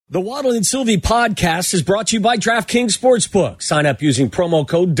The Waddle and Sylvie podcast is brought to you by DraftKings Sportsbook. Sign up using promo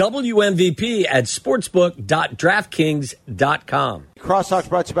code WMVP at sportsbook.draftkings.com. Crosstalks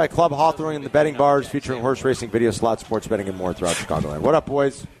brought to you by Club Hawthorne and the betting bars featuring horse racing, video slots, sports betting, and more throughout Chicagoland. What up,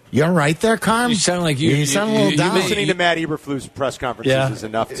 boys? You all right there, Carm? You sound like you sound a little down. Listening to Matt Eberflus' press conferences is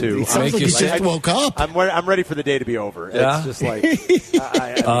enough to. It sounds like you just woke up. I'm ready for the day to be over. Yeah? It's just like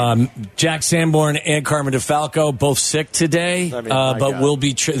Jack Sanborn and Carmen DeFalco both sick today, but will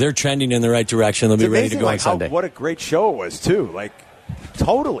be. They're trending in the right direction. They'll be ready to go on Sunday. What a great show it was too! Like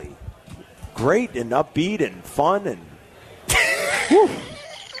totally great and upbeat and fun and.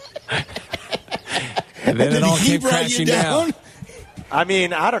 And then it all came crashing down. I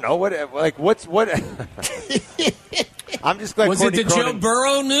mean, I don't know what. I'm just glad. Was Courtney it the Joe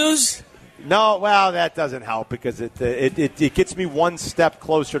Burrow news? No, well, that doesn't help because it gets me one step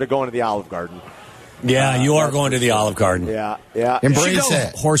closer to going to the Olive Garden. Yeah, you are going to the Olive Garden. Yeah. Embrace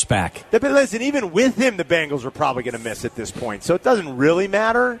it. Horseback. But listen, even with him, the Bengals are probably going to miss at this point, so it doesn't really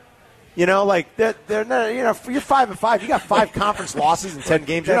matter. You know, like they're not. You know, you're 5-5. You got 5 conference losses in 10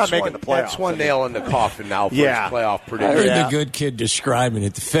 games. You're not making the playoffs. That's one nail in the coffin now for his playoff prediction. I heard the good kid describing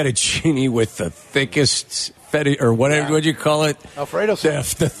it: the fettuccine with the thickest or whatever. What'd you call it? Alfredo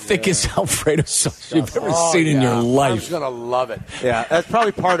sauce. The thickest Alfredo sauce you've ever seen in your life. I was going to love it. Yeah, that's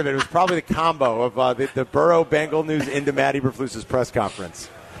probably part of it. It was probably the combo of the Burrow Bengal news into Matt Eberflus's press conference.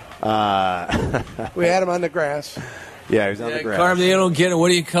 We had him on the grass. Yeah, he was on the grass. Carm, you don't get it. What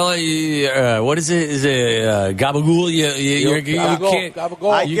do you call it? What is it? Is it gabagool? You can't.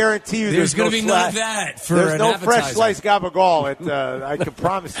 Gabagool. I guarantee you there's going to no be none of that for There's an no appetizer. fresh sliced gabagool. I can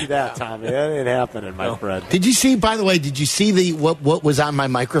promise you that, Tommy. That ain't happening, my friend. Did you see, by the way, what was on my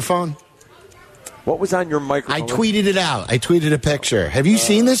microphone? What was on your microphone? I tweeted it out. I tweeted a picture. Have you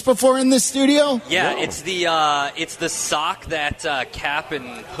seen this before in this studio? Yeah, it's the sock that Cap and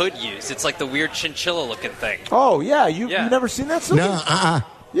Hood use. It's like the weird chinchilla-looking thing. Oh, yeah. You've never seen that? No,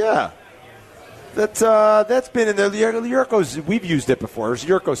 Yeah. That's been in there. Yurko's, we've used it before.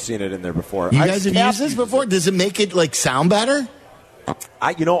 Yurko's seen it in there before. You guys have used this before? Does it make it, sound better?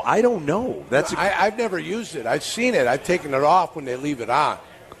 I don't know. I've never used it. I've seen it. I've taken it off when they leave it on.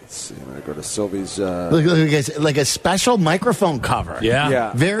 Let's see. I'm going to go to Sylvie's. Look, guys, like a special microphone cover.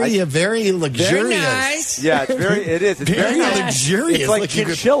 Yeah. Very luxurious. Very nice. Yeah, it is. It's very luxurious. It's like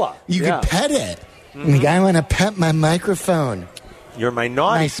chinchilla. You could pet it. Mm-hmm. Like, I want to pet my microphone. You're my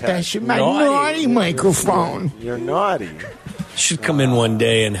naughty my naughty microphone. You're naughty. Should come in one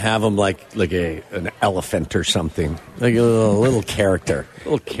day and have him like an elephant or something, like a little character.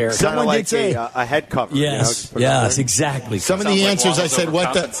 Someone did say a head cover. Yes, yes, exactly. Some of the answers I said,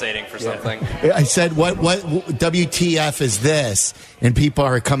 "What the?" Compensating for something. I said, "What WTF is this?" And people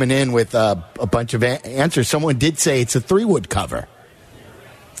are coming in with a bunch of answers. Someone did say it's a 3-wood cover.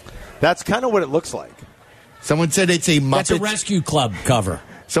 That's kind of what it looks like. Someone said it's a Muppets. That's a Rescue Club cover.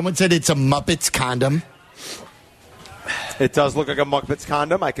 Someone said it's a Muppets condom. It does look like a Muppets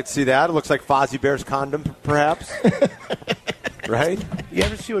condom. I could see that. It looks like Fozzie Bear's condom, perhaps. Right? You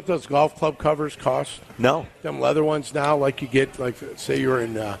ever see what those golf club covers cost? No. Them leather ones now, like you get, say you're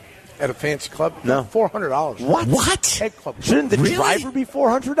in at a fancy club? No. $400. What? Head club cover. Shouldn't the driver be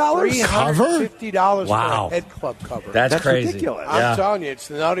 $400? $350 Wow. for a head club cover. That's crazy. ridiculous. I'm telling you, it's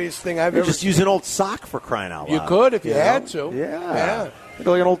the nuttiest thing I've You ever just seen. use an old sock for crying out loud. You could if you had to. Yeah.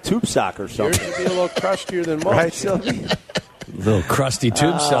 Like an old tube sock or something. Yours would be a little crustier than most. Right, Sylvie? Little crusty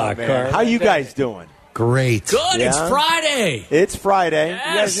tube sock. Man. How you guys doing? Great. Good. Yeah. It's Friday. It's Friday. Yes.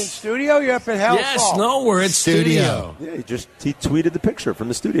 You guys in studio? You're up at Hell's Yes. Hall. No, we're at studio. Yeah, he tweeted the picture from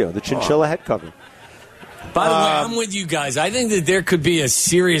the studio, the chinchilla head cover. By the way, I'm with you guys. I think that there could be a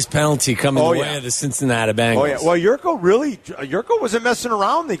serious penalty coming the way of the Cincinnati Bengals. Oh, yeah. Well, Yurko wasn't messing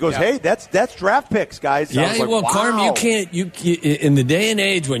around. He goes, hey, that's draft picks, guys. Yeah, I was like, well, wow. Carm, you can't, in the day and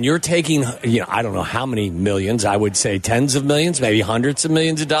age when you're taking, I don't know how many millions, I would say tens of millions, maybe hundreds of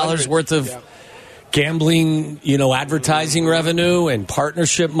millions of dollars worth of gambling, advertising revenue and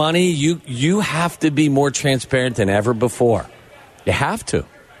partnership money, you have to be more transparent than ever before. You have to.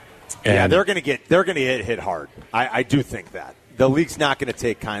 And they're going to get hit hard. I do think that the league's not going to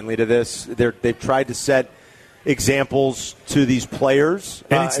take kindly to this. They've tried to set examples to these players,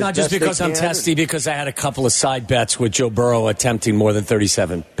 and it's not just because I'm testy. Because I had a couple of side bets with Joe Burrow attempting more than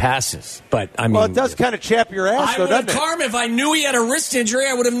 37 passes. But I mean, it does kind of chap your ass, though, doesn't it? Carm, if I knew he had a wrist injury,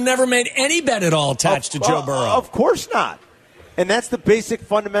 I would have never made any bet at all attached to Joe Burrow. Of course not. And that's the basic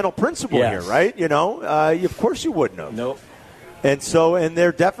fundamental principle here, right? Of course you wouldn't have. Nope. And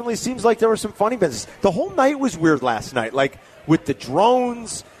there definitely seems like there were some funny business. The whole night was weird last night, like with the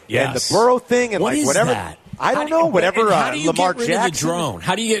drones and the Burrow thing and what like is whatever. That? I don't know. Whatever. How do you Lamar get rid Jackson. of the drone?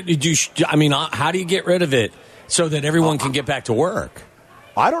 How do you get? How do you get rid of it so that everyone can get back to work?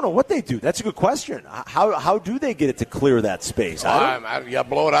 I don't know what they do. That's a good question. How do they get it to clear that space?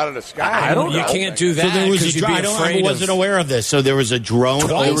 Blow it out of the sky. I don't know. You can't do that. So there was a drone. I wasn't aware of this. So there was a drone.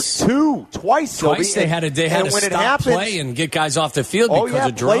 Twice. There were twice. Twice they had to stop play and get guys off the field because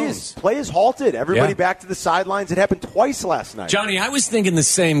of drones. Play is halted. Everybody back to the sidelines. It happened twice last night. Johnny, I was thinking the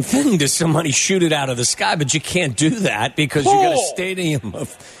same thing. Does somebody shoot it out of the sky? But you can't do that because you got a stadium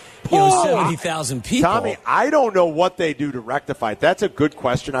of 70,000 people. Tommy, I don't know what they do to rectify it. That's a good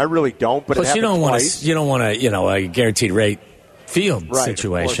question. I really don't. But plus, you don't want a guaranteed rate field Right,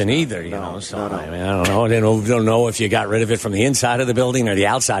 situation either. No. I mean, I don't know. I don't know if you got rid of it from the inside of the building or the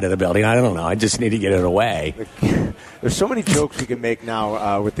outside of the building. I don't know. I just need to get it away. There's so many jokes we can make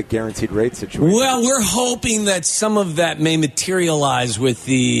now with the guaranteed rate situation. Well, we're hoping that some of that may materialize with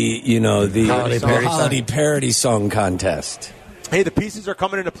the holiday parody song contest. Hey, the pieces are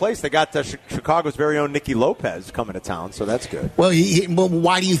coming into place. They got Chicago's very own Nicky Lopez coming to town, so that's good. Well,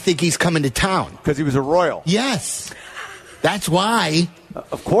 why do you think he's coming to town? Because he was a Royal. Yes. That's why.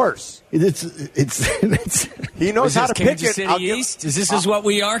 Of course. It's he knows how to pick Kansas it. City East? Is this what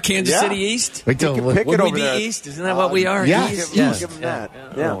we are? Kansas City East? Wait till pick it over be there. East? Isn't that what we are? Yes. Give him that.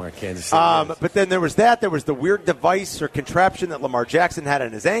 I don't know where Kansas City is. But then there was that. There was the weird device or contraption that Lamar Jackson had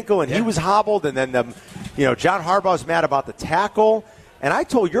on his ankle, and he was hobbled. And then John Harbaugh's mad about the tackle. And I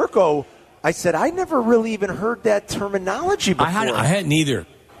told Yurko, I said, I never really even heard that terminology before. I hadn't either,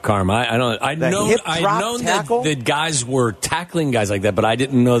 Carm. I know that guys were tackling guys like that, but I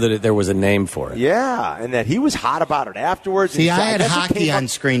didn't know that there was a name for it. Yeah, and that he was hot about it afterwards. See, I had hockey on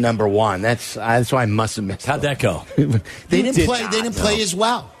screen number one. That's why I must have missed. How'd that go? They didn't play as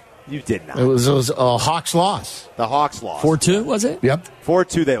well. You did not. It was Hawks loss. The Hawks lost. 4-2, was it? Yep.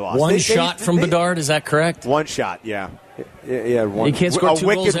 4-2 they lost. One shot from Bedard, is that correct? One shot, yeah. Yeah, one. He can't score 2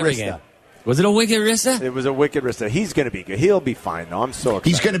 goals every game. Was it a wicked wrista? It was a wicked wrista. He's going to be good. He'll be fine, though. I'm so excited.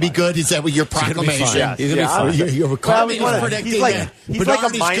 He's going to be good. Is that what your proclamation? He's going to be fine. He's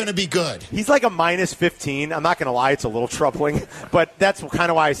going to be good. He's like a minus 15. I'm not going to lie. It's a little troubling. But that's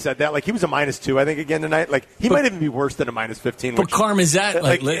kind of why I said that. Like, he was a minus 2, I think, again tonight. Like, he might even be worse than a minus 15. But, Carm, is that...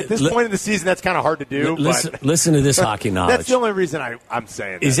 at this point in the season, that's kind of hard to do. Listen to this hockey knowledge. That's the only reason I'm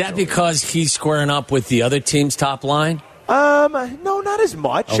saying that. Is that because he's squaring up with the other team's top line? No, not as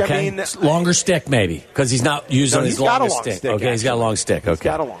much. Okay. I mean, longer stick maybe because he's not using his longest stick. Okay, he's got a long stick. Okay, he's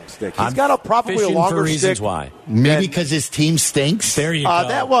got a long stick. He's got probably a longer for reasons stick. Why? Maybe because his team stinks. There you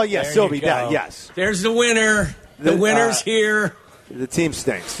go. Sylvie, yes. There's the winner. The winner's here. The team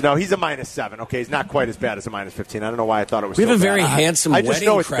stinks. No, he's a minus 7. Okay, he's not quite as bad as a minus 15. I don't know why I thought it was. We have so a very bad. handsome I just wedding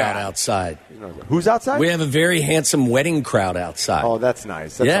know it's crowd bad. outside. Who's outside? We have a very handsome wedding crowd outside. Oh, that's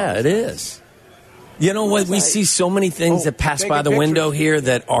nice. It is. You know what? We see so many things that pass by the window here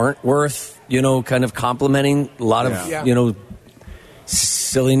that aren't worth, kind of complimenting. A lot of,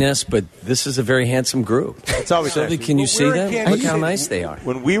 silliness, but this is a very handsome group. It's always Sylvie, can you see them? Look how nice they are.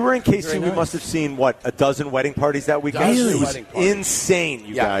 When we were in KC, we must have seen, a dozen wedding parties that weekend? Really? It was insane,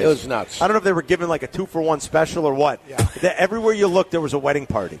 you guys. It was nuts. I don't know if they were giving like a 2-for-1 special or what. Yeah. Everywhere you looked, there was a wedding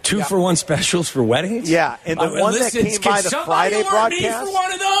party. 2-for-1 specials for weddings? Yeah, and the one that came by the Friday broadcast. For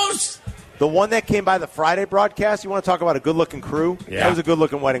one of those? The one that came by the Friday broadcast, you want to talk about a good-looking crew? Yeah. That was a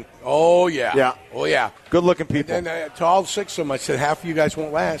good-looking wedding. Oh, yeah. Yeah. Oh, yeah. Good-looking people. And then to all 6 of them, I said, half of you guys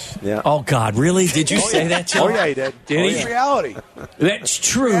won't last. Yeah. Oh, God, really? Did you say that, Joe? Oh, yeah, he did. It's reality. That's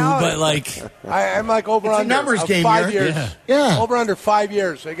true, but I'm like over it's under a numbers game 5 here. years. Yeah. Over under 5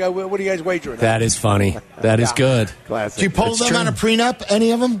 years. What are you guys wagering? That is funny. That is good. Classic. Did you poll them on a prenup,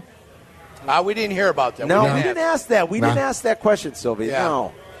 any of them? We didn't hear about that. No, we didn't ask that. We didn't ask that question, Sylvia. Yeah.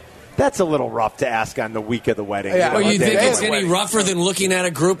 No. That's a little rough to ask on the week of the wedding. Yeah. Well, you think day it's of the any wedding. rougher than looking at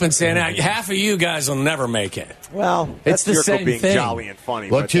a group and saying, half of you guys will never make it? Well, It's the Yurko same being thing. jolly and funny.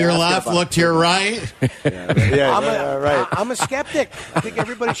 Look but to your ask left, about- look to your right. right. I'm a skeptic. I think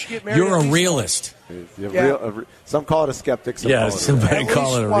everybody should get married. You're at a least realist. Some call it a skeptic. Some Yeah, call it somebody At call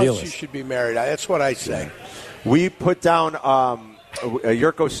least it a once realist. you should be married. That's what I say. We put down.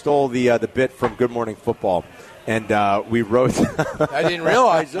 Yurko stole the bit from Good Morning Football, and we wrote. I didn't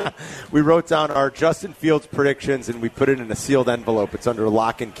realize it. We wrote down our Justin Fields predictions, and we put it in a sealed envelope. It's under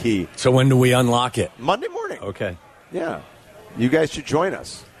lock and key. So when do we unlock it? Monday morning. Okay. Yeah. You guys should join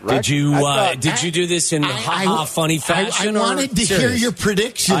us. Right? Did you do this in funny fashion? I wanted to hear your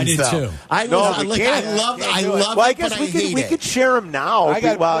predictions. I did too. I love. Well, I guess we could share them now. I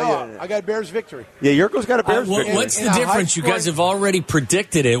got Bears victory. Yeah, Yurko's got a Bears victory. What's the difference? You guys have already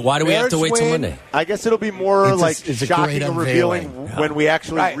predicted it. Why do we have to wait till Monday? I guess it'll be more shocking and revealing when we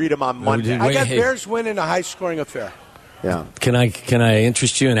actually read them on Monday. I got Bears win in a high-scoring affair. Yeah. Can I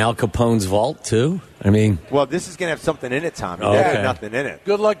interest you in Al Capone's vault too? I mean, well, this is going to have something in it, Tommy. Okay. There's nothing in it.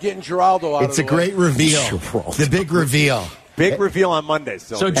 Good luck getting Geraldo out. It's a great reveal. The big reveal. Big reveal on Monday.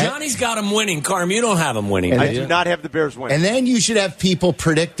 So Johnny's got him winning. Carm, you don't have him winning. I do not have the Bears winning. And then you should have people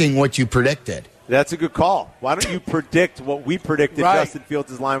predicting what you predicted. That's a good call. Why don't you predict what we predicted Justin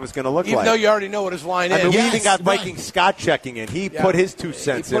Fields' line was going to look like? Even though you already know what his line is. I mean, we even got Viking Scott checking in. He put his 2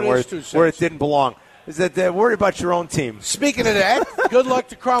 cents in where it didn't belong. Is that worry about your own team? Speaking of that, good luck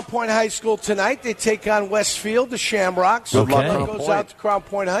to Crown Point High School tonight. They take on Westfield, the Shamrocks. Good luck. Goes out to Crown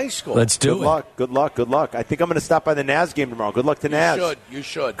Point High School. Let's do it. Good luck. I think I'm going to stop by the Naz game tomorrow. Good luck to Naz. You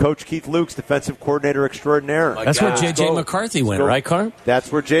should. Coach Keith Lukes, defensive coordinator extraordinaire. That's where J.J. McCarthy went, right, Carm?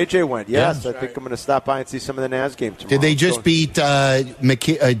 That's where J.J. went, yes. Yeah. I think I'm going to stop by and see some of the Naz game tomorrow. Did they just beat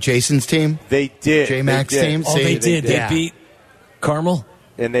Jason's team? They did. J-Mac's team? Oh, they did. They beat Carmel?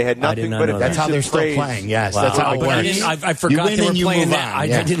 And they had nothing but that's how they're still playing. Yes, that's how it works. I forgot they were playing that.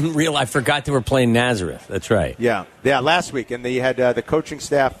 I didn't realize. I forgot they were playing Nazareth. That's right. Yeah. Last week, and they had the coaching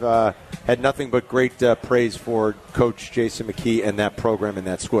staff had nothing but great praise for Coach Jason McKee and that program and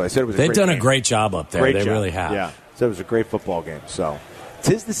that school. I said it was. They've done a great job up there. They really have. Yeah. So it was a great football game. So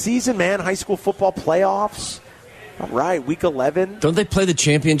 'tis the season, man. High school football playoffs. All right, week 11. Don't they play the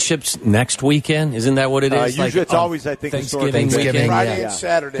championships next weekend? Isn't that what it is? Usually it's always, I think, Thanksgiving Friday and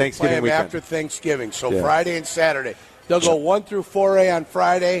Saturday. Thanksgiving play them after Thanksgiving. So Friday and Saturday. They'll go 1 through 4A on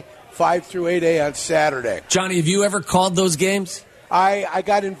Friday, 5 through 8A on Saturday. Johnny, have you ever called those games? I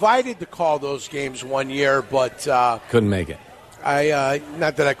got invited to call those games one year, but couldn't make it.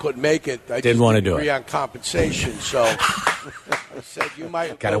 Not that I couldn't make it. I didn't want to do it. Agree on compensation, so I said you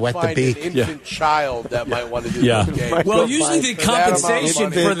might gotta wet the find beak. an infant child that might want to do those games. Well, usually the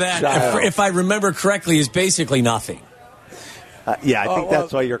compensation for that, if I remember correctly, is basically nothing. I think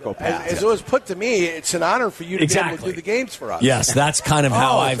that's why Yurko passed. As it was put to me, it's an honor for you to be able to do the games for us. Yes, that's kind of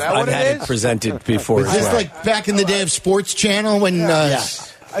how I've had it presented before. Was this like back in the day of Sports Channel when?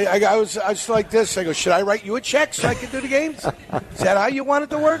 I was like this. I go, should I write you a check so I can do the games? Is that how you want it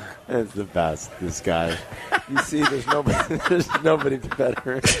to work? It's the best, this guy. You see, there's nobody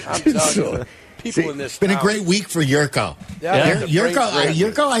better. I'm telling you. People in this It's been a great week for Yurko.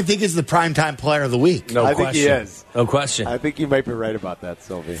 Yurko, I think, is the primetime player of the week. I think he is. No question. I think you might be right about that,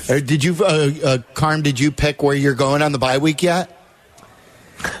 Sylvie. Did you, Carm, did you pick where you're going on the bye week yet?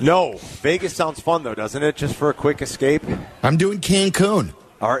 No. Vegas sounds fun, though, doesn't it? Just for a quick escape. I'm doing Cancun.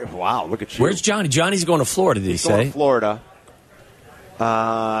 All right. Wow, look at you. Where's Johnny? Johnny's going to Florida, did he say? Going to Florida.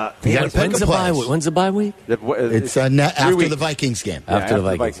 When's the bye week? It's after the Vikings game. After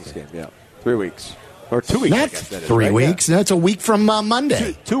the Vikings game, yeah. 3 weeks. Or 2 weeks, Not I guess that is, 3 right? weeks. Yeah. That's a week from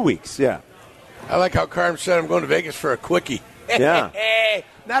Monday. 2 weeks, yeah. I like how Carm said I'm going to Vegas for a quickie. Yeah.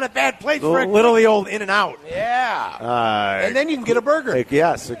 Not a bad place for a quickie. Little the old in and out. Yeah. And then you can get a burger.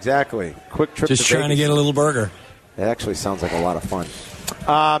 Yes, exactly. Quick trip Just to trying Vegas. to get a little burger. It actually sounds like a lot of fun.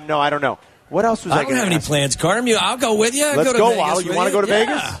 No, I don't know. What else was I don't going to have any plans, Carm. I'll go with you. Let's go, Wally. You want to go to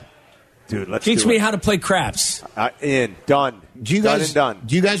Vegas? Yeah. Dude, let's Teach do me it. how to play craps. Done. Do you guys done.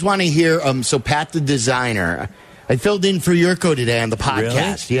 Do you guys want to hear? So Pat, the designer, I filled in for Yurko today on the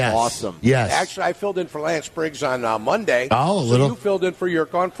podcast. Really? Yes, Awesome. Yes, Actually, I filled in for Lance Briggs on Monday. Oh, a little. So you filled in for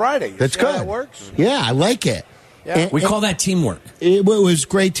Yurko on Friday. That's See how good. that works? Yeah, I like it. Yeah. We call that teamwork. It was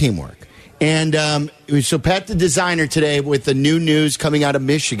great teamwork. And so Pat, the designer, today with the new news coming out of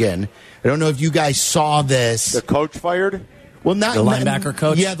Michigan. I don't know if you guys saw this. The coach fired? Well, not The linebacker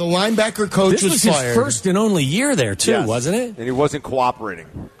coach? Yeah, the linebacker coach This was fired. his first and only year there, too, Yes. wasn't it? And he wasn't cooperating.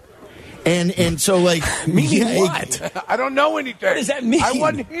 And so, like... Meaning what? I don't know anything. What does that mean? I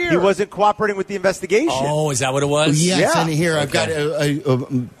wasn't here. He wasn't cooperating with the investigation. Oh, is that what it was? Yes, Yeah. and here I've got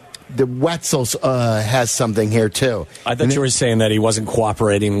the Wetzel has something here, too. I thought you were saying that he wasn't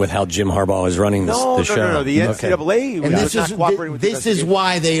cooperating with how Jim Harbaugh is running the show. No. The NCAA And was not cooperating with the this is investigation.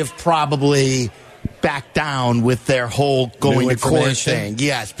 why they have probably backed down with their whole going New to court information? thing.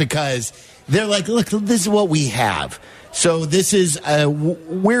 Yes, because they're like, look, this is what we have. So this is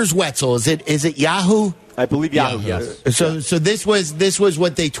where's Wetzel? Is it Yahoo? I believe Yahoo. Yes. So this was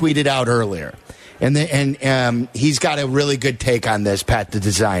what they tweeted out earlier, and he's got a really good take on this. Pat, the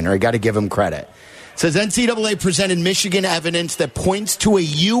designer, I got to give him credit. It says NCAA presented Michigan evidence that points to a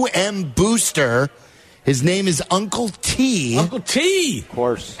UM booster His name is Uncle T. Uncle T. Of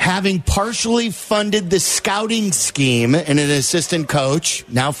course. Having partially funded the scouting scheme and an assistant coach,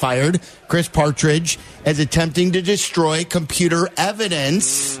 now fired, Chris Partridge, as attempting to destroy computer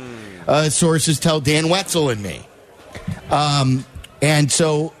evidence, sources tell Dan Wetzel and me. And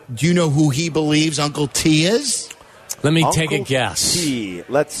so, do you know who he believes Uncle T is? Let me Uncle take a guess. T.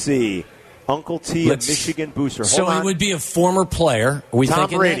 Let's see. Uncle T, a Michigan booster. So he would be a former player. Are we Tom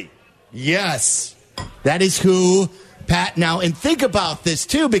thinking Brady. that? Yes. That is who Pat now. And think about this,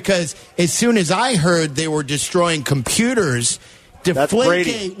 too, because as soon as I heard they were destroying computers,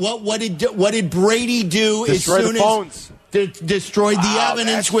 Brady. What did Brady do Destroy as soon the phones. Destroyed the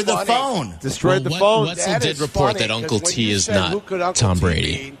evidence with a phone? Destroyed the phone. Wetzel did report that Uncle T is not Tom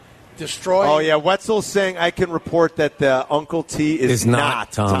Brady. Destroyed. Oh, yeah. Wetzel's saying I can report that the Uncle T is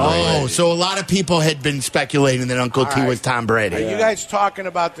not Tom Brady. Oh, so a lot of people had been speculating that Uncle T was Tom Brady. Are you guys talking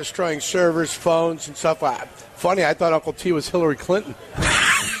about destroying servers, phones, and stuff? Funny, I thought Uncle T was Hillary Clinton.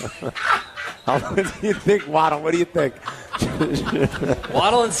 What do you think, Waddle? What do you think?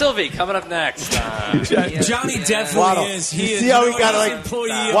 Waddle and Sylvie coming up next. Johnny definitely Waddle. is. He He is. see how he you know, got he's like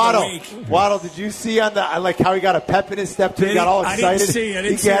employee of Waddle? the week. Waddle, did you see on the like how he got a pep in his step too? He got all I excited. didn't see. I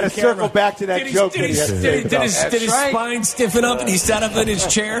didn't he see had the to circle camera. back to that joke. Did his spine stiffen up and he sat up in his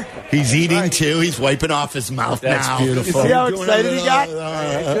chair? He's eating, too. He's wiping off his mouth That's now. beautiful. You see how excited he got?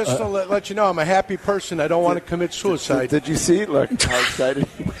 Just to let you know, I'm a happy person. I don't want to commit suicide. Did you see? Look how excited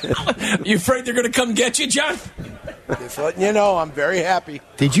he was. You afraid they're going to come get you, John? Just letting you know, I'm very happy.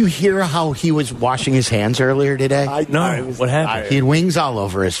 Did you hear how he was washing his hands earlier today? No. What happened? He had wings all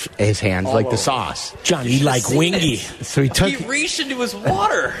over his hands, like the sauce. John, he like wingy. So he took. He reached into his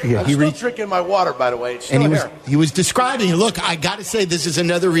water. Yeah, I'm he still reached. drinking my water, by the way. It's still And here. he was describing it. Look, I got to say, this is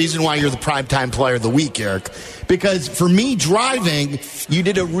another reason why you're the primetime player of the week, Eric. Because for me driving, you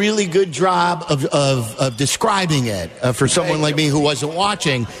did a really good job of describing it. For someone like me who wasn't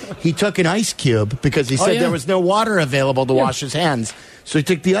watching, he took an ice cube because he said there was no water available to wash his hands. So he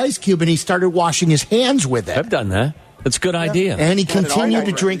took the ice cube and he started washing his hands with it. I've done that. That's a good idea. And he continued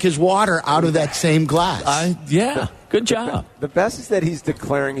to drink his water out of that same glass. Yeah, good job. The best is that he's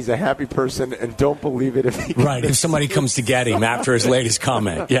declaring he's a happy person and don't believe it if he Right, if somebody comes to get him after his latest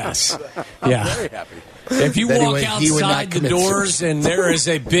comment. Yes. Yeah. Very happy. If you Anyway, walk he would not outside the commit doors suicide. and there is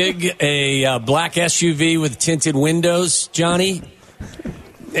a big black SUV with tinted windows, Johnny,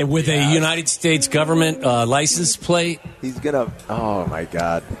 and with a United States government license plate, he's gonna. Oh my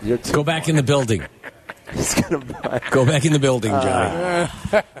God! go back in the building. He's gonna buy. Go back in the building, Johnny.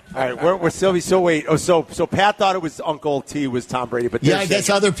 All right, we're Sylvie. So wait. So Pat thought it was Uncle T was Tom Brady, but Yeah, I guess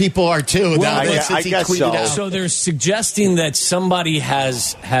other people are too. Well, Now, I since he guess tweeted so. out. So they're suggesting that somebody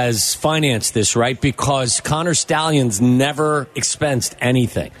has financed this, right? Because Connor Stallions never expensed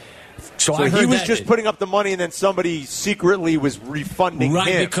anything. So I he heard was that, just putting up the money, and then somebody secretly was refunding right,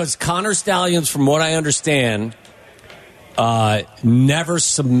 him. because Connor Stallions, from what I understand, never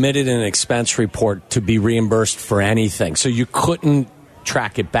submitted an expense report to be reimbursed for anything. So you couldn't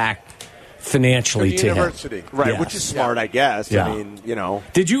track it back financially to university. him. Right, Yes. which is smart, I guess. Yeah. I mean, you know.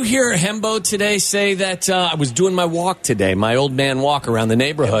 Did you hear Hembo today say that I was doing my walk today, my old man walk around the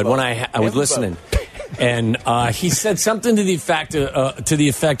neighborhood when I was listening? And he said something to the effect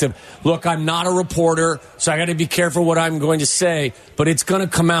of, look, I'm not a reporter, so I got to be careful what I'm going to say, but it's going to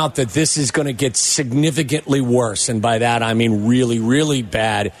come out that this is going to get significantly worse. And by that, I mean really, really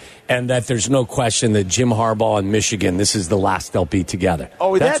bad. And that there's no question that Jim Harbaugh and Michigan, this is the last they'll be together.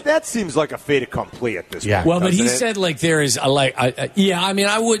 Oh, that seems like a fait accompli at this point. Well, but he doesn't it? said like there is I mean,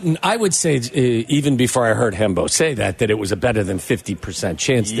 I would say even before I heard Hembo say that it was a better than 50%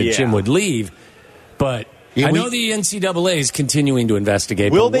 chance that Jim would leave. But I know the NCAA is continuing to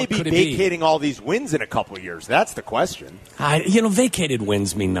investigate. Will but they what be could it be? vacating all these wins in a couple of years? That's the question. Vacated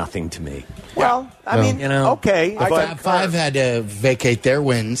wins mean nothing to me. Well, I mean, okay. The Fab Five had to vacate their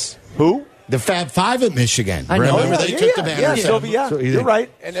wins. Who? The Fab Five at Michigan. I know. Remember they took the banner. Yeah, Sylvia, yeah. You're right.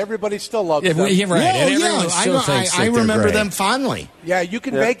 And everybody still loves Yeah, them. you're right. And everyone still I thinks that I they're remember great. them fondly. Yeah, you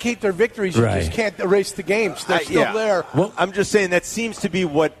can vacate their victories. You Right. just can't erase the games. They're still there. Well, I'm just saying that seems to be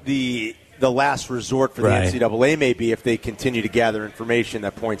what the last resort for the Right. NCAA may be if they continue to gather information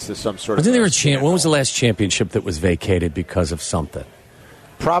that points to some sort of. Wasn't there a when was the last championship that was vacated because of something?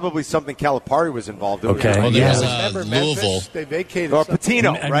 Probably something Calipari was involved in. Okay. Well, Yeah. there's Remember Louisville. Memphis? They vacated Or something.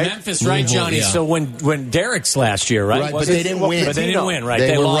 Patino, And right? Memphis, right, Louisville, Johnny? yeah. So when Derek's last year, right? Right, but Wasn't they it? didn't win. But they didn't win, right?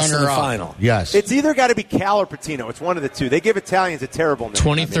 They were lost in the runner-up. final. Yes. It's either got to be Cal or Patino. It's one of the two. They give Italians a terrible name.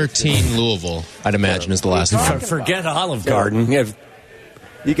 2013 Louisville, I'd imagine, is the last one. Forget Olive Garden. Yeah.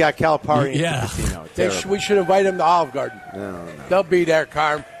 You got Calipari Yeah. and Patino. We should invite them to Olive Garden. They'll be there,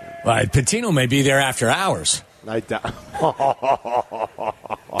 Carm. Well, Patino may be there after hours.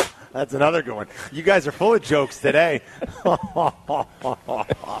 That's another good one. You guys are full of jokes today.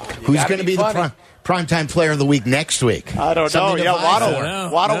 Who's going to be the primetime player of the week next week? I don't know. Yeah,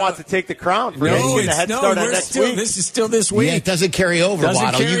 Waddle wants to take the crown. Getting a head start on next week. This is still this week. Yeah, it doesn't carry over,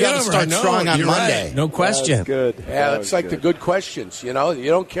 Waddle. You got to start strong on Monday. Right. No question. That's good. Yeah, that's like the good questions. You know, you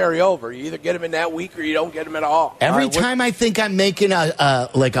don't carry over. You either get them in that week or you don't get them at all. Every time I think I'm making a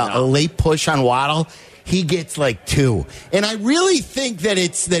late push on Waddle, he gets like 2. And I really think that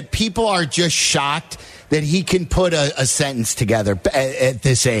it's that people are just shocked that he can put a sentence together at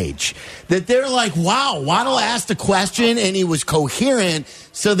this age. That they're like, wow, Waddle asked a question and he was coherent,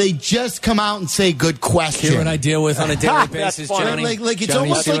 so they just come out and say, good question. Hear what I deal with on a daily basis, Johnny? Like it's Johnny,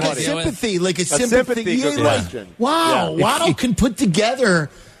 almost like a sympathy. Like a sympathy. Good question. Wow, Waddle can put together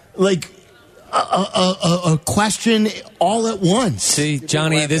like a question all at once. See,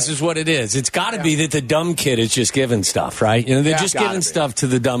 Johnny, this is what it is. It's got to be that the dumb kid is just giving stuff, right? You know, they're just giving stuff to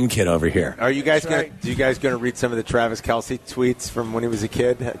the dumb kid over here. Are you guys going to read some of the Travis Kelce tweets from when he was a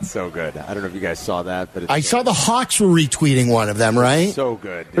kid? That's so good. I don't know if you guys saw that, but I saw the Hawks were retweeting one of them, right? So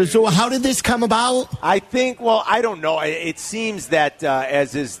good. Dude. So how did this come about? I think, I don't know. It seems that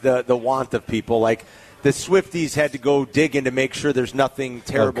as is the want of people, like the Swifties had to go digging to make sure there's nothing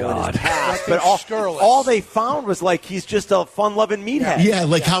terrible in his past. But all they found was like he's just a fun-loving meathead. Yeah,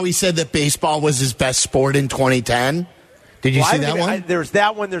 like how he said that baseball was his best sport in 2010. Did you see that one? There's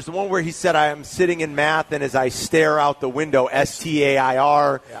that one. There's the one where he said, I am sitting in math, and as I stare out the window,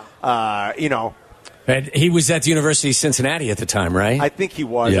 STAIR, And he was at the University of Cincinnati at the time, right? I think he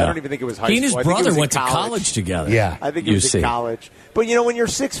was. Yeah. I don't even think it was high school. He and his brother went to college together. Yeah. I think he was in college. But, when you're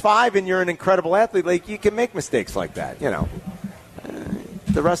 6'5" and you're an incredible athlete, like you can make mistakes like that,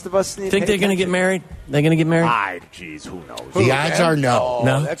 The rest of us think they're going to get married? They're going to get married? Geez, who knows? The odds are no.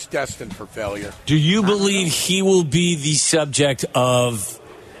 No, that's destined for failure. Do you believe he will be the subject of...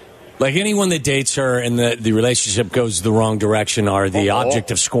 Like anyone that dates her and the relationship goes the wrong direction are the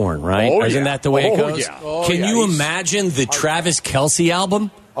object of scorn, right? Isn't that the way it goes? Yeah. Can you imagine the Travis Kelce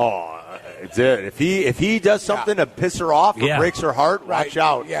album? It's it. If he does something to piss her off or breaks her heart, watch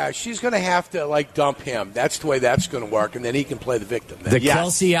out. Yeah, she's going to have to dump him. That's the way that's going to work, and then he can play the victim. The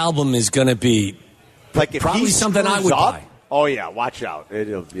Kelce album is going to be like if probably something I would buy. Oh yeah, watch out.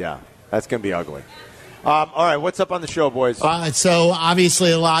 That's going to be ugly. All right, what's up on the show, boys? So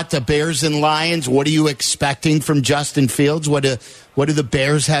obviously a lot to Bears and Lions. What are you expecting from Justin Fields? What do the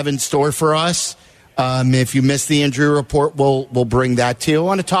Bears have in store for us? If you missed the injury report, we'll bring that to you. I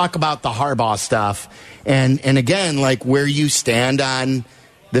want to talk about the Harbaugh stuff and again, like where you stand on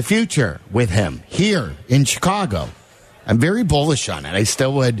the future with him here in Chicago. I'm very bullish on it.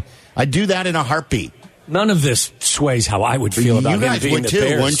 I'd do that in a heartbeat. None of this sways how I would feel about him being the Bears. You guys would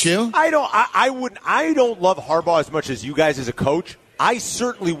too, wouldn't you? I don't love Harbaugh as much as you guys as a coach. I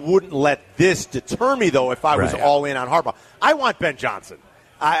certainly wouldn't let this deter me, though, if I was all in on Harbaugh. I want Ben Johnson.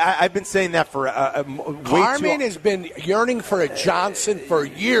 I've been saying that for way Carmen has been yearning for a Johnson for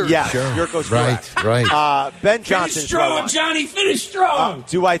years. Yeah, sure. Yurko's correct. Right. Ben Johnson. Finish strong, Johnny. Finish strong.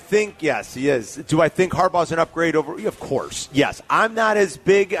 Do I think? Yes, he is. Do I think Harbaugh's an upgrade over? Of course. Yes. I'm not as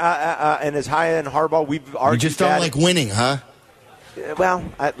big and as high in Harbaugh. We've argued. You just don't like winning, huh? Well,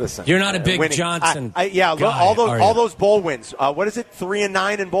 listen. You're not a big winning. Johnson. All those bowl wins. What is it?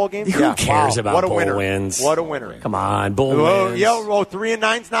 3-9 in bowl games. Who cares about what a bowl winner. wins? What a winner! Come on, bowl wins.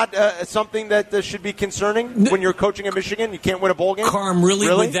 3-9's not something that should be concerning when you're coaching at Michigan. You can't win a bowl game. Carm,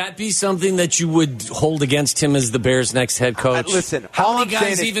 really? Would that be something that you would hold against him as the Bears' next head coach? Listen, how many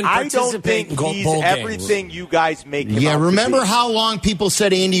guys even I don't think in he's bowl everything games? You guys make him. Yeah, out remember to be. how long people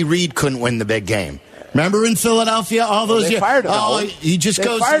said Andy Reid couldn't win the big game? Remember in Philadelphia, all those years? Fired him. He just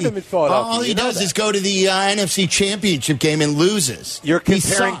goes. Fired him in Philadelphia. All he does is go to the NFC Championship game and loses. You're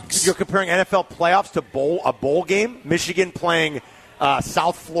comparing NFL playoffs to a bowl game. Michigan playing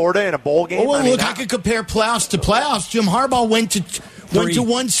South Florida in a bowl game. I could compare playoffs to playoffs. Jim Harbaugh went to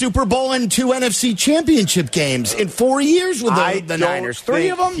one Super Bowl and 2 NFC Championship games in 4 years with the Niners.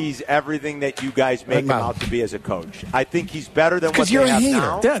 3 of them. He's everything that you guys make him out to be as a coach. I think he's better than what you're they have a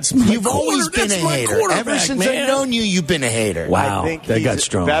hater. now. You've always been a hater. Ever since I've known you, you've been a hater. Wow, I think that he's got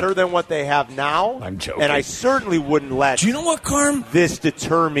strong. Better than what they have now. I'm joking. And I certainly wouldn't let. Do you know what, Carm? This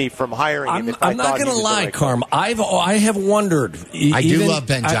deter me from hiring him. I'm not going to lie, Carm. I have wondered. I do love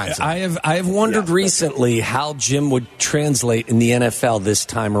Ben Johnson. I have wondered recently how Jim would translate in the NFL this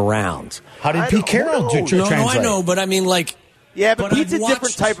time around. How did Pete Carroll translate? No, I know, but I mean, like, Yeah, but Pete's a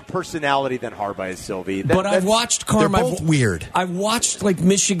different type of personality than Harbaugh is, Sylvie. But I've watched Carm. They're both weird. I've watched like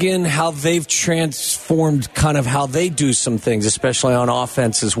Michigan, how they've transformed, kind of how they do some things, especially on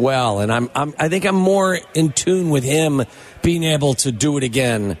offense as well. And I think I'm more in tune with him being able to do it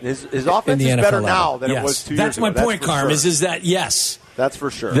again. His offense is better now than it was 2 years ago. That's my point, Carm. Sure. Is that yes? That's for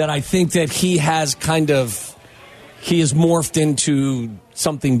sure. That I think that he has morphed into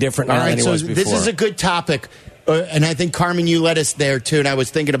something different now than he was before. This is a good topic. And I think, Carmen, you led us there, too, and I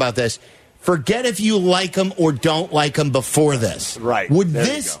was thinking about this. Forget if you like them or don't like them before this. Right. Would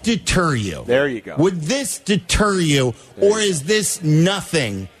this deter you? There you go. Would this deter you, or is this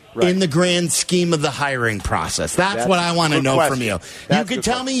nothing in the grand scheme of the hiring process? That's what I want to know from you. You could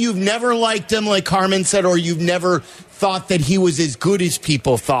tell me you've never liked him, like Carmen said, or you've never thought that he was as good as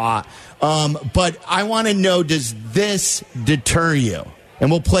people thought. But I want to know, does this deter you? And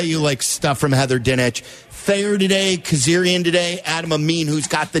we'll play you like stuff from Heather Dinich. Thayer today, Kazarian today, Adam Amin, who's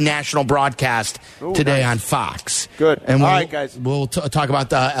got the national broadcast today on Fox. Good. And all right, guys. We'll talk about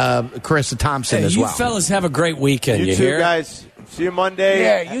Carissa Thompson as well. You fellas have a great weekend. You too, hear? Guys. See you Monday.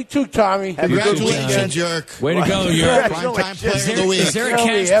 Yeah, you too, Tommy. Congratulations, Yerk. Way to go, Yerk. Primetime player of the week. Is there a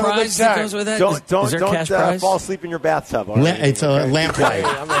cash prize that goes with that? Don't fall asleep in your bathtub. It's a lamplight.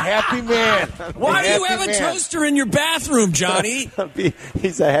 I'm a happy man. Why do you have a toaster in your bathroom, Johnny?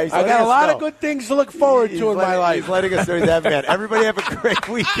 I got a lot of good things to look forward to in my life. He's letting us know he's that man. Everybody have a great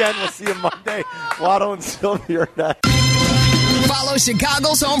weekend. We'll see you Monday. Waddle and Sylvie are next. Follow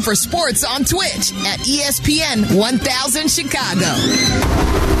Chicago's Home for Sports on Twitch at ESPN 1000 Chicago.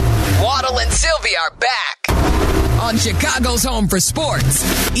 Waddle and Sylvie are back on Chicago's Home for Sports,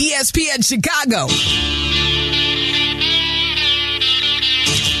 ESPN Chicago.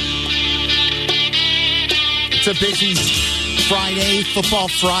 It's a busy Friday, Football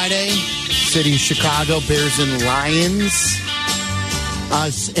Friday. City of Chicago, Bears and Lions.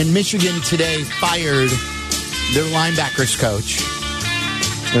 And Michigan today fired their linebackers coach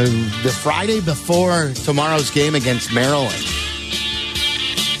the Friday before tomorrow's game against Maryland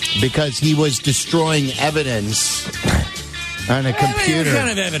because he was destroying evidence on a computer. What kind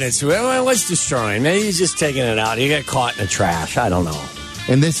of evidence? What's destroying? Maybe he's just taking it out. He got caught in the trash. I don't know.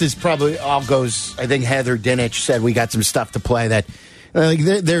 And this is probably all goes, I think Heather Dinich said we got some stuff to play that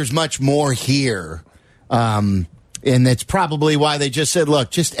there's much more here. And that's probably why they just said,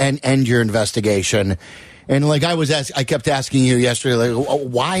 look, just end your investigation. And like I kept asking you yesterday, like,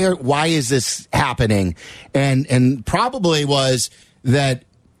 why is this happening? And probably was that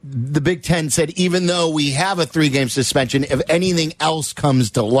the Big Ten said, even though we have a 3-game suspension, if anything else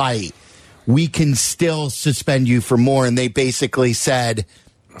comes to light, we can still suspend you for more. And they basically said,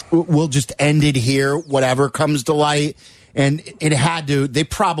 we'll just end it here, whatever comes to light. And it had to. They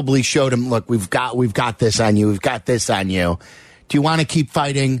probably showed him, look, we've got this on you. We've got this on you. Do you want to keep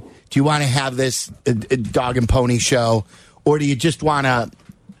fighting? Do you want to have this dog and pony show? Or do you just want to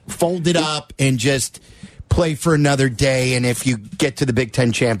fold it up and just play for another day? And if you get to the Big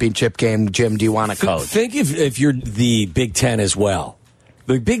Ten championship game, Jim, do you want to coach? Think if you're the Big Ten as well.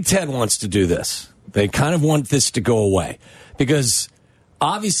 The Big Ten wants to do this. They kind of want this to go away because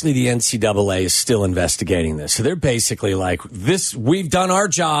obviously the NCAA is still investigating this. So they're basically like, this, we've done our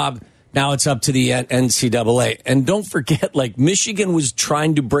job. Now it's up to the NCAA. And don't forget, like, Michigan was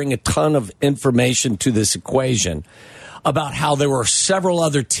trying to bring a ton of information to this equation about how there were several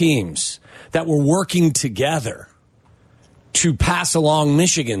other teams that were working together to pass along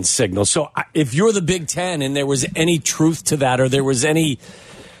Michigan's signal. So if you're the Big Ten and there was any truth to that or there was any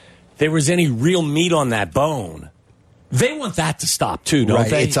real meat on that bone, they want that to stop too, don't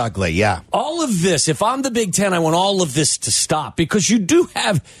they? It's ugly, yeah. All of this, if I'm the Big Ten, I want all of this to stop because you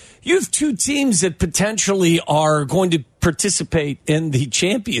have 2 teams that potentially are going to participate in the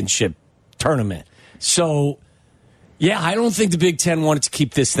championship tournament. So, yeah, I don't think the Big Ten wanted to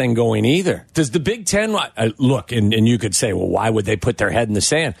keep this thing going either. Does the Big Ten look? And you could say, well, why would they put their head in the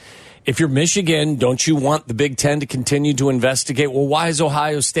sand? If you're Michigan, don't you want the Big Ten to continue to investigate? Well, why is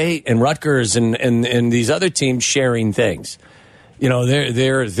Ohio State and Rutgers and these other teams sharing things? You know,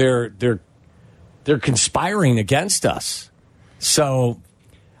 they're conspiring against us. So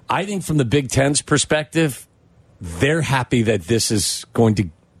I think from the Big Ten's perspective, they're happy that this is going to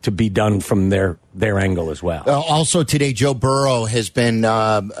be done from their angle as well. Also today, Joe Burrow has been,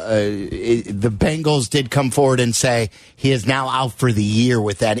 the Bengals did come forward and say he is now out for the year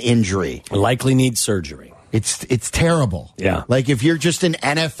with that injury. Likely needs surgery. It's terrible. Yeah. Like if you're just an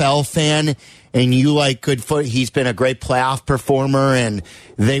NFL fan and you like good foot, he's been a great playoff performer and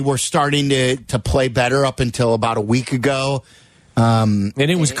they were starting to play better up until about a week ago. And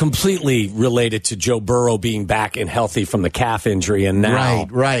it was completely related to Joe Burrow being back and healthy from the calf injury, and now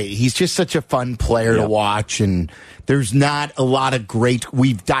right. He's just such a fun player to watch, and there's not a lot of great.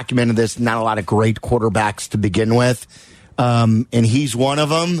 We've documented this. Not a lot of great quarterbacks to begin with, and he's one of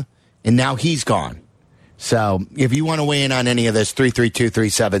them. And now he's gone. So if you want to weigh in on any of this,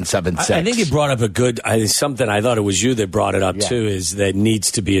 332-3776. I think you brought up a good something. I thought it was you that brought it up too. Is that needs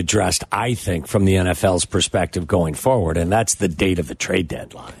to be addressed? I think from the NFL's perspective going forward, and that's the date of the trade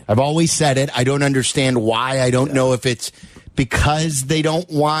deadline. I've always said it. I don't understand why. I don't know if it's because they don't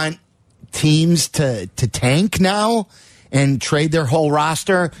want teams to tank now and trade their whole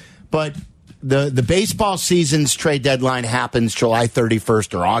roster, but the baseball season's trade deadline happens July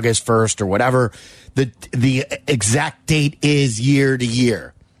 31st or August 1st or whatever the exact date is year to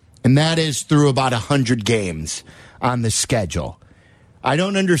year. And that is through about 100 games on the schedule. I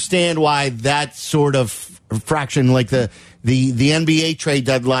don't understand why that sort of fraction, like the NBA trade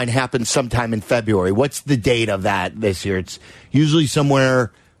deadline happens sometime in February. What's the date of that this year? It's usually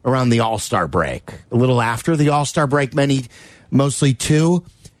somewhere around the All-Star break. A little after the All-Star break, mostly too.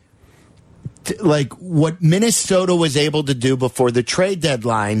 Like what Minnesota was able to do before the trade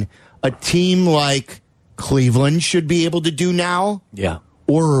deadline, a team like Cleveland should be able to do now. Yeah.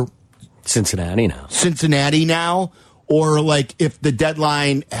 Or Cincinnati now. Or like if the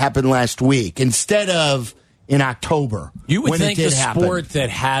deadline happened last week instead of in October. You would think the sport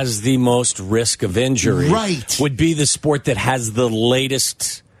that has the most risk of injury would be the sport that has the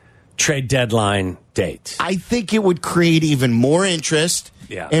latest trade deadline date. I think it would create even more interest.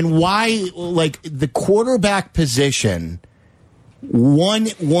 Yeah. And why, like, the quarterback position,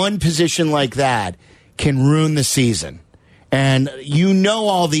 one position like that can ruin the season. And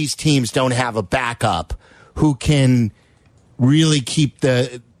all these teams don't have a backup who can really keep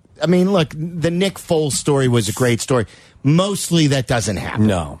the... I mean, look, the Nick Foles story was a great story. Mostly that doesn't happen.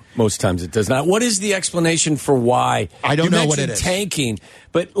 No, most times it does not. What is the explanation for why? I don't know what it is. Tanking,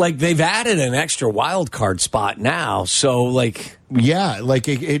 but like they've added an extra wild card spot now. So like, yeah, like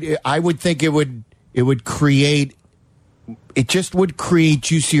I would think it would create. It just would create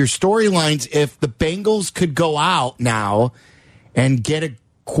juicier storylines if the Bengals could go out now and get a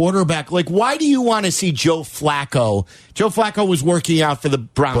quarterback. Like, why do you want to see Joe Flacco? Joe Flacco was working out for the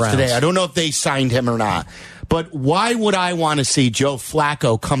Browns today. I don't know if they signed him or not. But why would I want to see Joe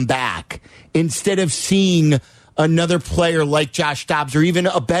Flacco come back instead of seeing another player like Josh Dobbs or even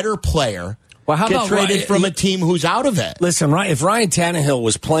a better player get traded from a team who's out of it? Listen, if Ryan Tannehill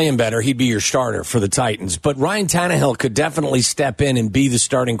was playing better, he'd be your starter for the Titans. But Ryan Tannehill could definitely step in and be the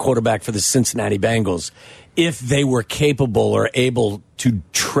starting quarterback for the Cincinnati Bengals if they were capable or able to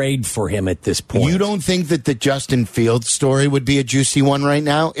trade for him at this point. You don't think that the Justin Fields story would be a juicy one right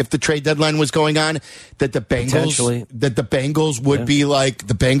now if the trade deadline was going on? That the Bengals would be like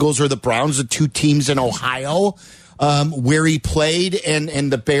the Bengals or the Browns, the two teams in Ohio where he played,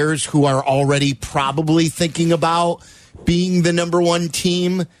 and the Bears, who are already probably thinking about being the number one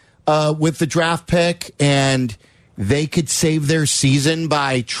team with the draft pick, and they could save their season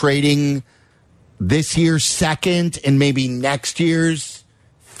by trading this year's second and maybe next year's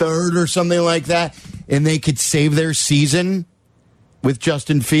third or something like that, and they could save their season with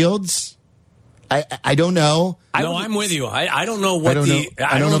Justin Fields. I don't know. I'm with you. I don't know what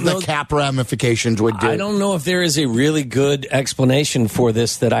I don't know the cap ramifications would do. I don't know if there is a really good explanation for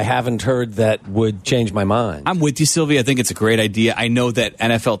this that I haven't heard that would change my mind. I'm with you, Sylvia. I think it's a great idea. I know that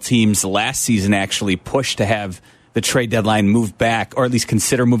NFL teams last season actually pushed to have the trade deadline moved back, or at least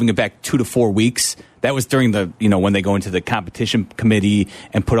consider moving it back 2 to 4 weeks. That was during when they go into the competition committee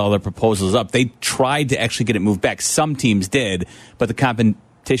and put all their proposals up. They tried to actually get it moved back. Some teams did, but the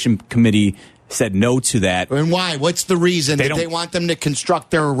competition committee said no to that. And why? What's the reason? They want them to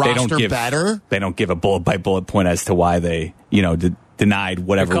construct their roster better? They don't give a bullet by bullet point as to why they, denied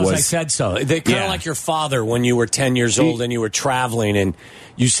whatever because was. I said so. They kind of like your father when you were 10 years old and you were traveling and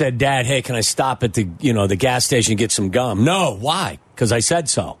you said, "Dad, hey, can I stop at the gas station and get some gum?" No, why? Because I said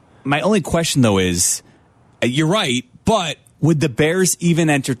so. My only question though is, you're right, but would the Bears even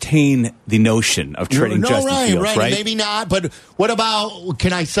entertain the notion of trading Justin Fields? Right, maybe not. But what about?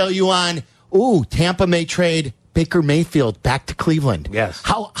 Can I sell you on? Ooh, Tampa may trade Baker Mayfield back to Cleveland. Yes.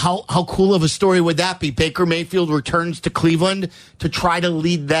 How cool of a story would that be? Baker Mayfield returns to Cleveland to try to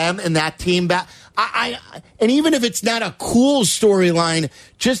lead them and that team back. And even if it's not a cool storyline,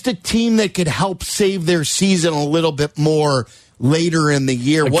 just a team that could help save their season a little bit more later in the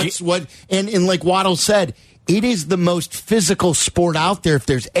year. And like Waddle said, it is the most physical sport out there. If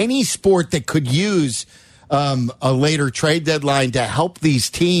there's any sport that could use a later trade deadline to help these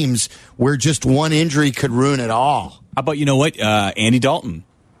teams where just one injury could ruin it all. How about, Andy Dalton?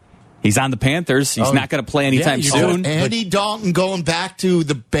 He's on the Panthers. He's not going to play anytime soon. Andy Dalton going back to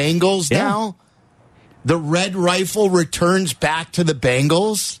the Bengals now? The Red Rifle returns back to the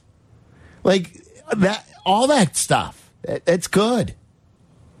Bengals? Like, that, all that stuff. It's good.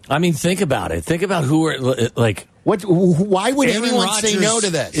 I mean, think about it. Think about who are, like... Why would Aaron anyone Rodgers say no to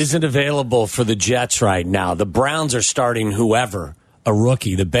this? Isn't available for the Jets right now. The Browns are starting whoever, a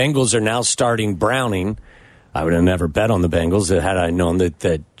rookie. The Bengals are now starting Browning. I would have never bet on the Bengals had I known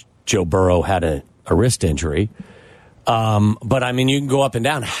that Joe Burrow had a wrist injury. But, I mean, you can go up and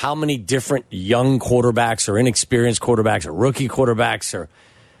down. How many different young quarterbacks or inexperienced quarterbacks or rookie quarterbacks or,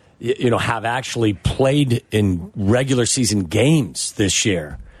 have actually played in regular season games this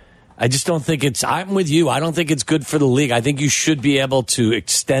year? I just don't think I'm with you. I don't think it's good for the league. I think you should be able to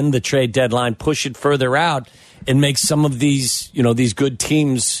extend the trade deadline, push it further out, and make some of these, these good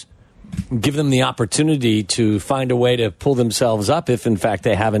teams, give them the opportunity to find a way to pull themselves up if, in fact,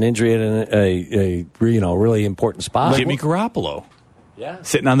 they have an injury at a really important spot. Jimmy Garoppolo. Yeah.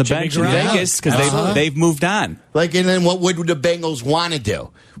 Sitting on the bench in Vegas because they've moved on. And then what would the Bengals want to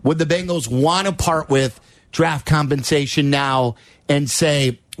do? Would the Bengals want to part with draft compensation now and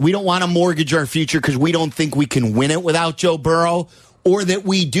say, we don't want to mortgage our future because we don't think we can win it without Joe Burrow, or that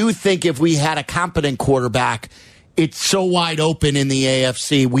we do think if we had a competent quarterback, it's so wide open in the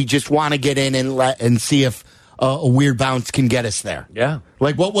AFC, we just want to get in and see if a weird bounce can get us there. Yeah.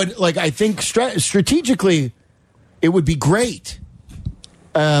 I think strategically, it would be great.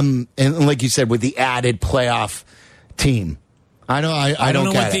 And like you said, with the added playoff team. I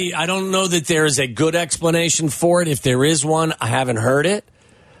don't know that there is a good explanation for it. If there is one, I haven't heard it.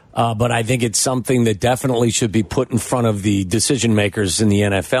 But I think it's something that definitely should be put in front of the decision makers in the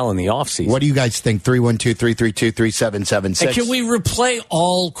NFL in the offseason. What do you guys think? 312-332-3776. And can we replay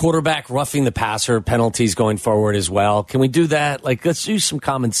all quarterback roughing the passer penalties going forward as well? Can we do that? Let's use some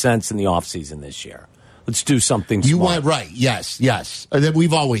common sense in the offseason this year. Let's do something smart. You want, right, yes.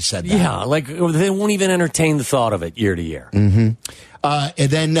 We've always said that. Yeah, they won't even entertain the thought of it year to year. Mm-hmm. And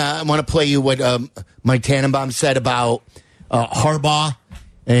then I want to play you what Mike Tannenbaum said about Harbaugh.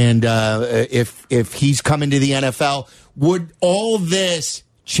 And if he's coming to the NFL, would all this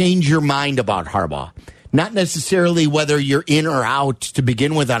change your mind about Harbaugh? Not necessarily whether you're in or out to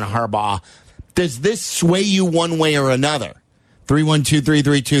begin with on Harbaugh. Does this sway you one way or another?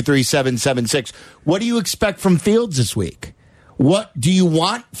 312-332-3776. What do you expect from Fields this week? What do you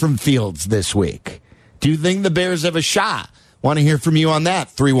want from Fields this week? Do you think the Bears have a shot? Want to hear from you on that.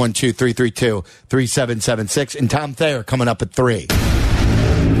 312-332-3776. And Tom Thayer coming up at 3.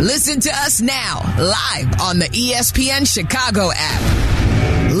 Listen to us now, live on the ESPN Chicago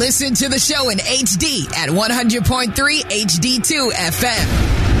app. Listen to the show in HD at 100.3 HD2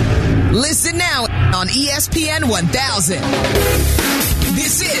 FM. Listen now on ESPN 1000.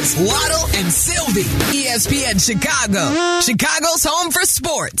 This is Waddle and Sylvie, ESPN Chicago, Chicago's home for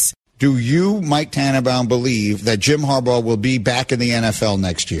sports. Do you, Mike Tannenbaum, believe that Jim Harbaugh will be back in the NFL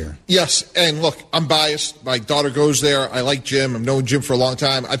next year? Yes, and look, I'm biased. My daughter goes there. I like Jim. I've known Jim for a long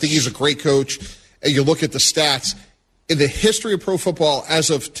time. I think he's a great coach. And you look at the stats. In the history of pro football as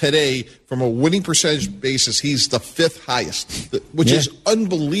of today, from a winning percentage basis, he's the 5th highest, which is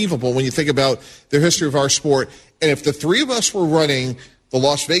unbelievable when you think about the history of our sport. And if the three of us were running the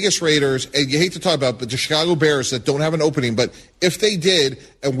Las Vegas Raiders, and you hate to talk about, but the Chicago Bears that don't have an opening, but if they did,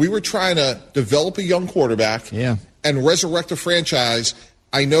 and we were trying to develop a young quarterback and resurrect a franchise,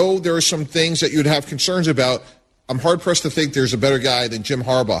 I know there are some things that you'd have concerns about. I'm hard-pressed to think there's a better guy than Jim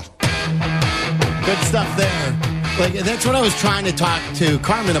Harbaugh. Good stuff there. That's what I was trying to talk to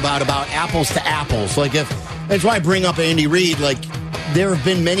Carmen about apples to apples. That's why I bring up Andy Reid. There have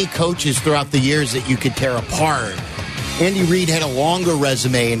been many coaches throughout the years that you could tear apart. Andy Reid had a longer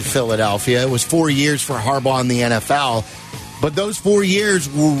resume in Philadelphia. It was 4 years for Harbaugh in the NFL. But those 4 years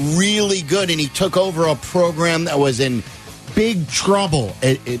were really good, and he took over a program that was in big trouble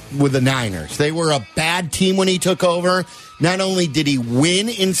with the Niners. They were a bad team when he took over. Not only did he win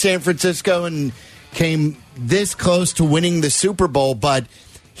in San Francisco and came this close to winning the Super Bowl, but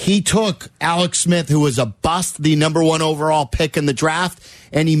he took Alex Smith, who was a bust, the number 1 overall pick in the draft,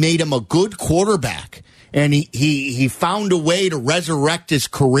 and he made him a good quarterback. And he found a way to resurrect his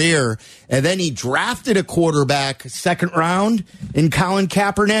career, and then he drafted a quarterback 2nd round in Colin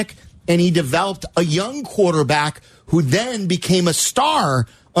Kaepernick, and he developed a young quarterback who then became a star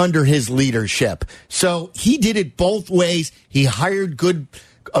under his leadership. So he did it both ways. He hired good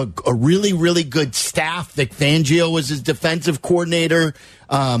a really, really good staff. Vic Fangio was his defensive coordinator.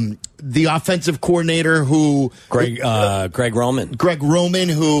 The offensive coordinator Greg Roman. Greg Roman,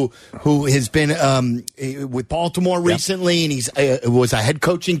 who has been with Baltimore recently, and he's was a head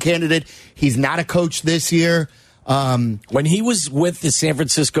coaching candidate. He's not a coach this year. When he was with the San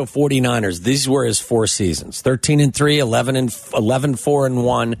Francisco 49ers, these were his 4 seasons: 13-3,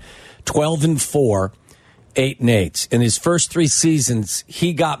 11-4-1, 12-4. 8-8. In his first 3 seasons,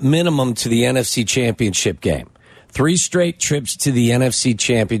 he got minimum to the NFC Championship game. 3 straight trips to the NFC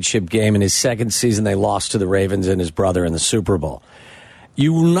Championship game. In his second season, they lost to the Ravens and his brother in the Super Bowl.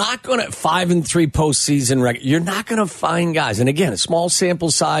 You're not going to 5-3 postseason record. You're not going to find guys. And again, a small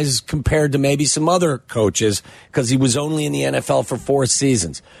sample size compared to maybe some other coaches because he was only in the NFL for 4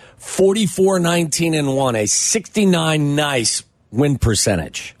 seasons. 44-19-1, a 69 nice win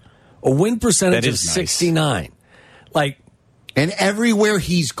percentage. A win percentage of 69. Nice. And everywhere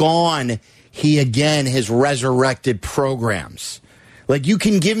he's gone, he again has resurrected programs. You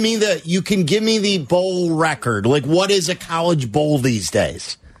can give me the bowl record. What is a college bowl these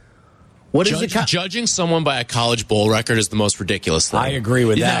days? Judging someone by a college bowl record is the most ridiculous thing. I agree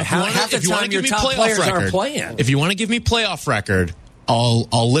with that. Half the time your top players aren't playing. If you want to give me playoff record,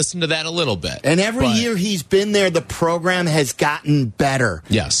 I'll listen to that a little bit. And every year he's been there, the program has gotten better.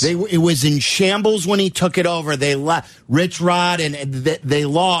 Yes. It was in shambles when he took it over. They Rich Rod, and they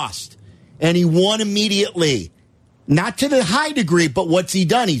lost. And he won immediately. Not to the high degree, but what's he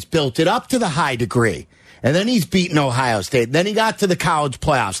done? He's built it up to the high degree. And then he's beaten Ohio State. Then he got to the college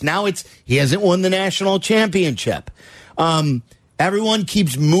playoffs. Now he hasn't won the national championship. Everyone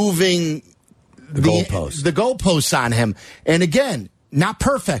keeps moving the goalposts on him. And again, not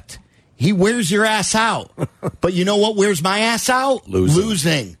perfect. He wears your ass out. But you know what wears my ass out?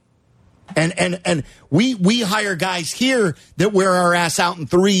 Losing. And we hire guys here that wear our ass out in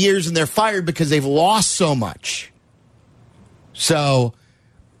 3 years and they're fired because they've lost so much. So,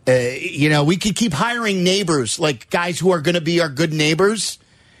 we could keep hiring neighbors, guys who are going to be our good neighbors.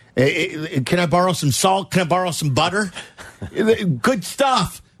 Can I borrow some salt? Can I borrow some butter? Good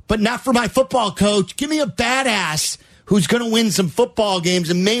stuff, but not for my football coach. Give me a badass who's going to win some football games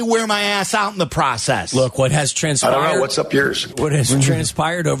and may wear my ass out in the process. Look, what has transpired... I don't know. What's up yours? What has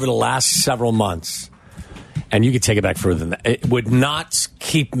transpired over the last several months, and you could take it back further than that, it would not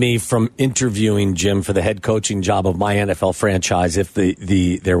keep me from interviewing Jim for the head coaching job of my NFL franchise if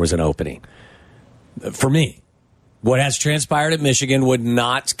there was an opening. For me, what has transpired at Michigan would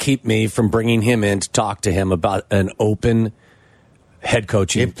not keep me from bringing him in to talk to him about an open head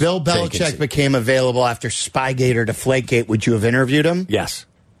coaching. If Bill Belichick vacancy became available after Spygate or Deflategate, would you have interviewed him? Yes.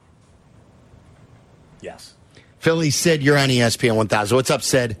 Philly, Sid, you're on ESPN 1000. What's up,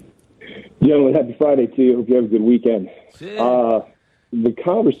 Sid? Gentlemen, happy Friday to you. Hope you have a good weekend. The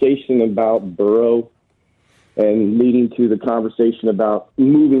conversation about Burrow and leading to the conversation about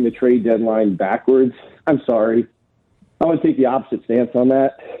moving the trade deadline backwards, I'm sorry. I would take the opposite stance on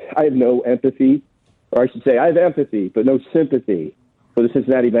that. I have no empathy, or I should say I have empathy, but no sympathy for the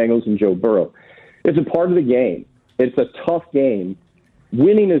Cincinnati Bengals and Joe Burrow. It's a part of the game. It's a tough game.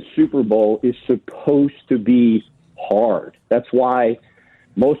 Winning a Super Bowl is supposed to be hard. That's why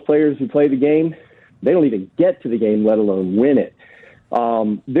most players who play the game, they don't even get to the game, let alone win it.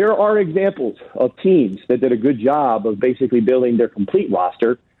 There are examples of teams that did a good job of basically building their complete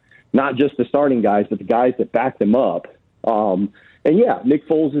roster, not just the starting guys, but the guys that back them up. Nick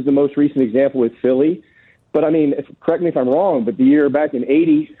Foles is the most recent example with Philly. But, correct me if I'm wrong, but the year back in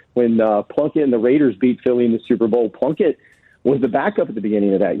 80 when Plunkett and the Raiders beat Philly in the Super Bowl, Plunkett was the backup at the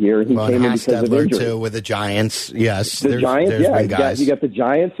beginning of that year. He came in because of injury. Too, with the Giants, yes. The Giants, you got the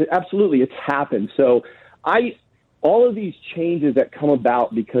Giants. Absolutely, it's happened. So all of these changes that come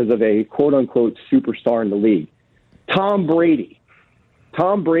about because of a quote-unquote superstar in the league. Tom Brady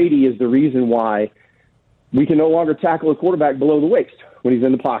is the reason why we can no longer tackle a quarterback below the waist when he's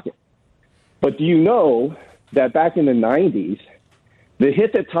in the pocket. But do you know that back in the 90s, the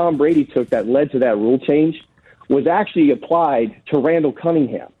hit that Tom Brady took that led to that rule change was actually applied to Randall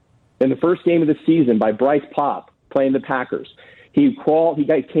Cunningham in the first game of the season by Bryce Popp playing the Packers. He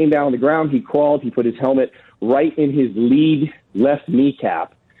came down on the ground, he crawled, he put his helmet right in his lead left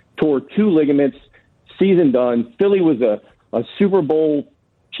kneecap, tore 2 ligaments, season done. Philly was a Super Bowl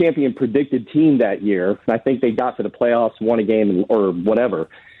champion predicted team that year. I think they got to the playoffs, won a game or whatever.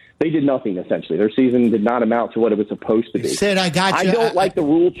 They did nothing, essentially. Their season did not amount to what it was supposed to be. Sid, I got you. I don't like the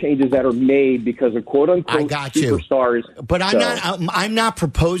rule changes that are made because of quote-unquote superstars. But I'm not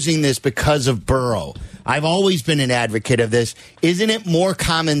proposing this because of Burrow. I've always been an advocate of this. Isn't it more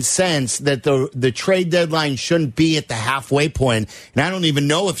common sense that the trade deadline shouldn't be at the halfway point? And I don't even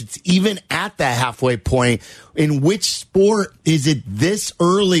know if it's even at the halfway point. In which sport is it this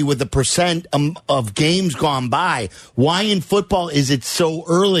early with the percent of games gone by? Why in football is it so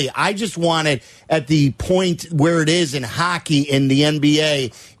early? I just want it at the point where it is in hockey, in the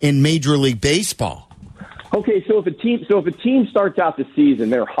NBA, in Major League Baseball. Okay, so if a team starts out the season,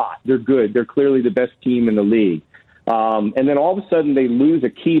 they're hot, they're good, they're clearly the best team in the league, and then all of a sudden they lose a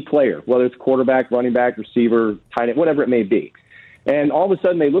key player, whether it's quarterback, running back, receiver, tight end, whatever it may be, and all of a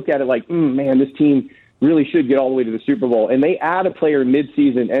sudden they look at it like, man, this team really should get all the way to the Super Bowl, and they add a player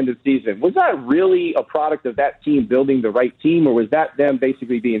mid-season, end of season. Was that really a product of that team building the right team, or was that them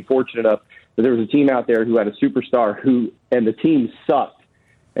basically being fortunate enough that there was a team out there who had a superstar and the team sucked,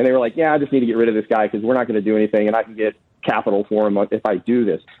 and they were like, yeah, I just need to get rid of this guy because we're not going to do anything, and I can get capital for him if I do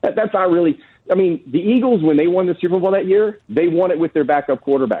this. That's not really – I mean, the Eagles, when they won the Super Bowl that year, they won it with their backup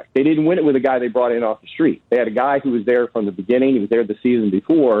quarterback. They didn't win it with a guy they brought in off the street. They had a guy who was there from the beginning. He was there the season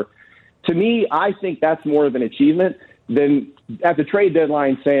before. To me, I think that's more of an achievement than at the trade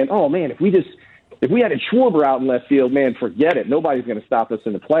deadline saying, oh, man, if we had a Schwarber out in left field, man, forget it. Nobody's going to stop us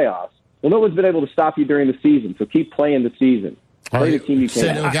in the playoffs. Well, no one's been able to stop you during the season, so keep playing the season. Play the team you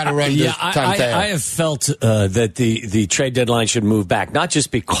can. So we got to run this time there. I have felt that the trade deadline should move back, not just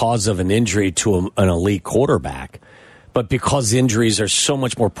because of an injury to an elite quarterback, but because injuries are so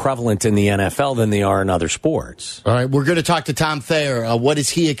much more prevalent in the NFL than they are in other sports. All right, we're going to talk to Tom Thayer. What does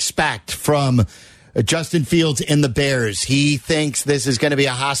he expect from Justin Fields and the Bears? He thinks this is going to be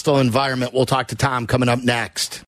a hostile environment. We'll talk to Tom coming up next.